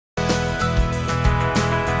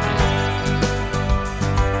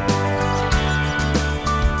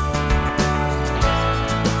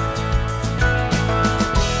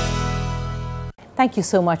Thank you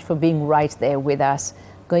so much for being right there with us.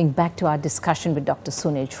 Going back to our discussion with Dr.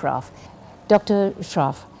 Sunil Shroff. Dr.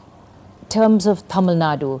 Shroff, in terms of Tamil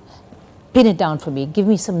Nadu, pin it down for me. Give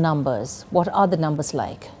me some numbers. What are the numbers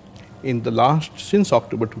like? Since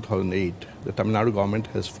October 2008, the Tamil Nadu government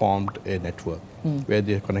has formed a network where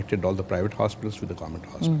they have connected all the private hospitals with the government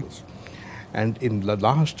hospitals. And in the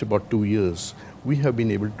last about 2 years, we have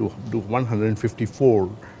been able to do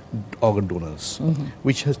 154 organ donors,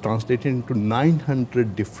 which has translated into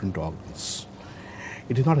 900 different organs.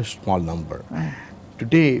 It is not a small number. Right.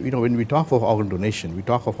 Today, when we talk of organ donation, we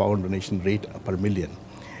talk of organ donation rate per million.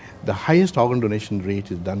 The highest organ donation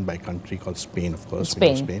rate is done by a country called Spain, of course.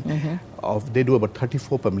 Spain. They do about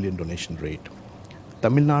 34 per million donation rate.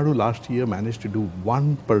 Tamil Nadu last year managed to do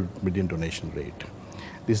 1 per million donation rate.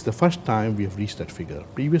 This is the first time we have reached that figure.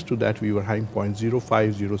 Previous to that, we were having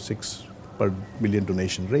 0.0506 per million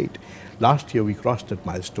donation rate. Last year, we crossed that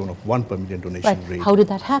milestone of 1 per million donation rate. How did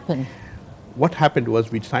that happen? What happened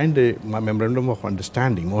was we signed a memorandum of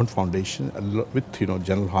understanding, Mohan Foundation, with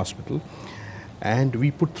General Hospital, and we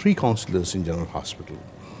put 3 counselors in General Hospital,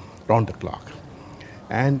 round the clock.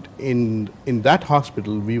 And in that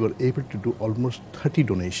hospital, we were able to do almost 30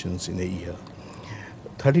 donations in a year.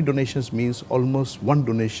 30 donations means almost 1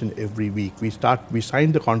 donation every week. We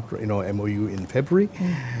signed the MOU in February,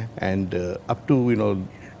 and up to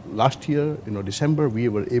last year, December, we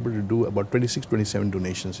were able to do about 26, 27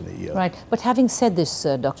 donations in a year. Right. But having said this,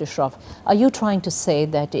 Dr. Shroff, are you trying to say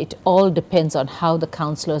that it all depends on how the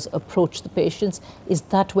counselors approach the patients? Is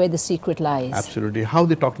that where the secret lies? Absolutely. How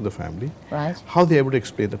they talk to the family. Right. How they are able to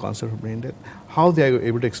explain the concept of brain death. How they are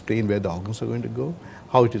able to explain where the organs are going to go.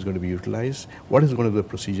 How it is going to be utilized. What is going to be the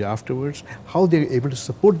procedure afterwards. How they are able to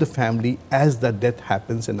support the family as the death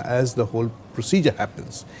happens and as the whole procedure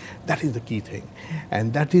happens. That is the key thing.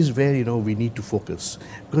 And that is where we need to focus.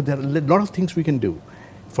 Because there are a lot of things we can do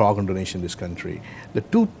for organ donation in this country. The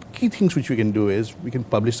 2 key things which we can do is we can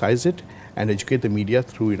publicize it and educate the media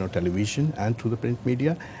through television and through the print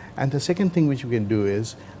media. And the second thing which we can do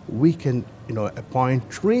is we can appoint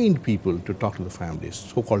trained people to talk to the families,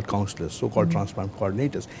 so-called counselors, so-called transplant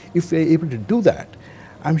coordinators. If we're able to do that,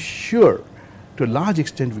 I'm sure to a large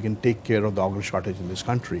extent we can take care of the organ shortage in this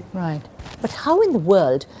country. Right. But how in the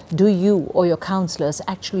world do you or your counselors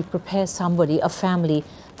actually prepare somebody, a family,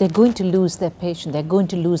 they're going to lose their patient, they're going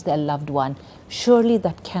to lose their loved one? Surely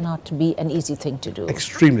that cannot be an easy thing to do.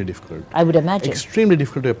 Extremely difficult. I would imagine. Extremely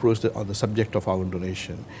difficult to approach on the subject of organ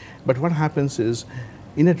donation. But what happens is,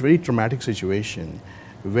 in a very traumatic situation,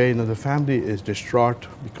 where the family is distraught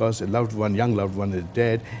because a loved one, young loved one is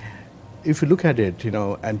dead, if you look at it,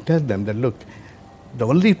 and tell them that, look, the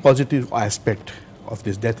only positive aspect of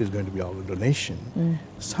this death is going to be organ donation,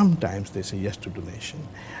 sometimes they say yes to donation.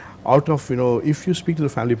 Out of, if you speak to the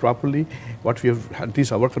family properly, what we have, at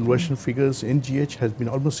least our conversion figures in GH has been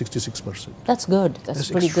almost 66%. That's good. That's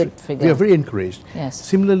a pretty good figure. We are very encouraged. Yes.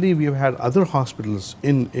 Similarly, we have had other hospitals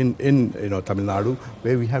in Tamil Nadu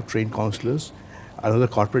where we have trained counselors, another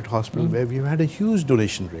corporate hospital where we have had a huge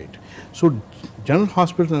donation rate. So General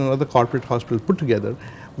Hospital and another corporate hospital put together,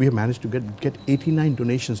 we have managed to get 89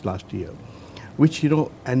 donations last year. Which,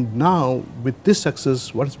 and now with this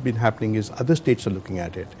success, what's been happening is other states are looking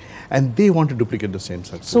at it and they want to duplicate the same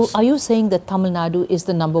success. So are you saying that Tamil Nadu is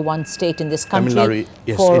the #1 state in this country? Tamil Nadu,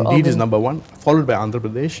 yes, indeed is #1, followed by Andhra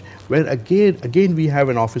Pradesh, where again we have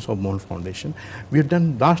an office of Mohan Foundation. We have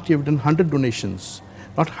done, last year we've done 100 donations,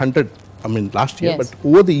 not 100, last year, but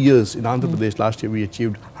over the years in Andhra Pradesh, last year we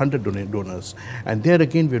achieved 100 donors. And there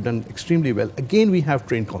again we have done extremely well. Again we have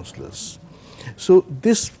trained counselors. So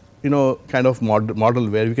this kind of model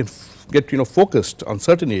where we can get focused on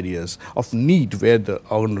certain areas of need where the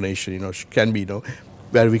organ donation can be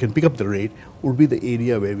where we can pick up the rate would be the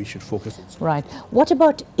area where we should focus on. Right. What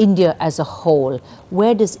about India as a whole?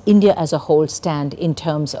 Where does India as a whole stand in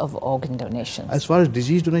terms of organ donation? As far as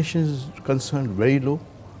disease donation is concerned, very low.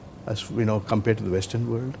 As compared to the Western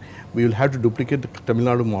world. We will have to duplicate the Tamil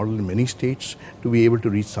Nadu model in many states to be able to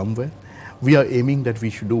reach somewhere. We are aiming that we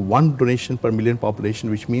should do 1 donation per million population,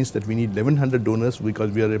 which means that we need 1100 donors because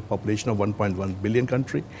we are a population of 1.1 billion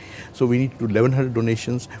country. So we need to do 1100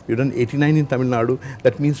 donations. We've done 89 in Tamil Nadu.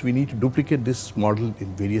 That means we need to duplicate this model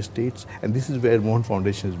in various states, and this is where Mohan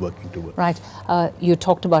Foundation is working towards. Right. You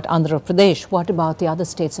talked about Andhra Pradesh. What about the other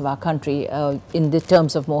states of our country in the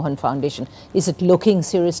terms of Mohan Foundation? Is it looking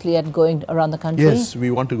seriously at going around the country? Yes, we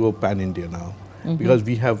want to go pan-India now because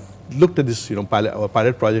we have looked at this, our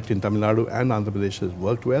pilot project in Tamil Nadu and Andhra Pradesh has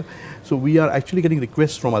worked well. So we are actually getting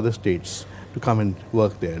requests from other states to come and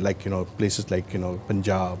work there, like, places like,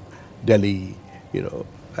 Punjab, Delhi,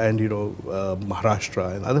 and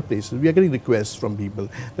Maharashtra and other places, we are getting requests from people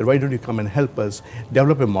that why don't you come and help us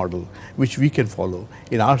develop a model which we can follow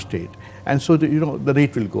in our state, and so the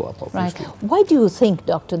rate will go up, obviously. Right. Why do you think,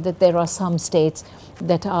 doctor, that there are some states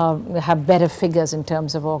that have better figures in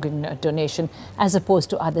terms of organ donation as opposed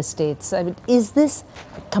to other states? I mean, is this,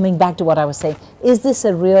 coming back to what I was saying, is this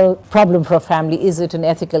a real problem for a family? Is it an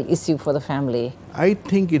ethical issue for the family? I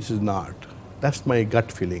think it is not. That's my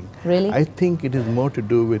gut feeling. Really? I think it is more to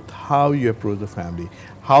do with how you approach the family,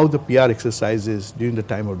 how the PR exercises during the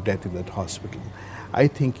time of death in that hospital. I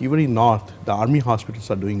think even in North, the army hospitals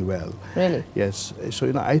are doing well. Really? Yes. So,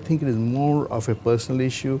 I think it is more of a personal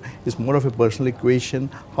issue, it's more of a personal equation,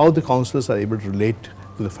 how the counselors are able to relate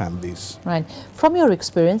to the families. Right. From your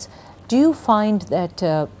experience, do you find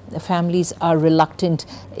that families are reluctant?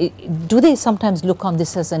 Do they sometimes look on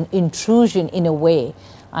this as an intrusion in a way?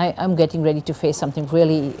 I'm getting ready to face something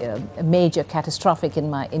really major, catastrophic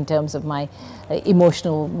in terms of my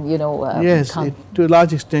emotional, yes, to a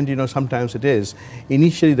large extent, sometimes it is.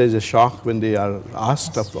 Initially, there is a shock when they are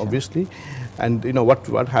asked, obviously, and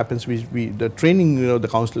what happens. The training the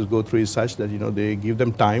counselors go through is such that they give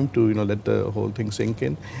them time to let the whole thing sink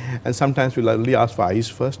in, and sometimes we'll only ask for eyes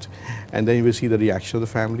first, and then you will see the reaction of the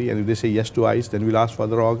family, and if they say yes to eyes, then we'll ask for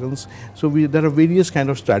other organs. So there are various kind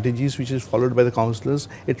of strategies which is followed by the counselors.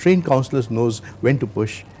 A trained counselor knows when to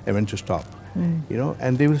push and when to stop.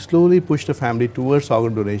 And they will slowly push the family towards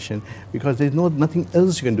organ donation because there's nothing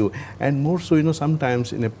else you can do. And more so,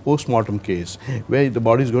 sometimes in a post-mortem case where the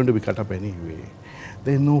body is going to be cut up anyway,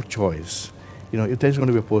 there's no choice. If there's going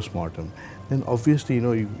to be a post-mortem, then obviously,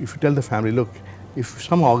 if you tell the family, look, if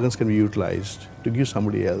some organs can be utilized to give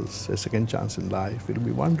somebody else a second chance in life, it will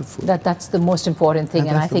be wonderful. That's the most important thing,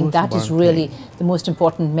 and I think that is really the most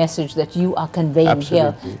important message that you are conveying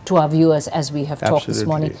here to our viewers as we have talked this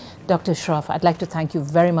morning. Dr. Shroff, I'd like to thank you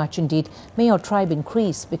very much indeed. May your tribe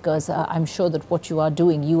increase, because I'm sure that what you are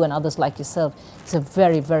doing, you and others like yourself, is a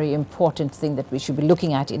very, very important thing that we should be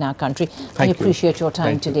looking at in our country. I appreciate your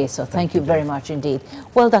time today, so thank you very much indeed.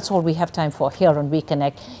 Well, that's all we have time for here on We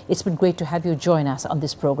Connect. It's been great to have you join us on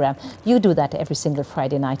this program. You do that every single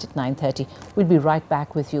Friday night at 9:30. We'll be right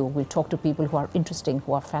back with you. We'll talk to people who are interesting,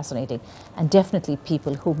 who are fascinating, and definitely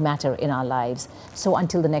people who matter in our lives. So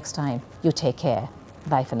until the next time, you take care.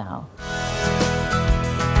 Bye for now.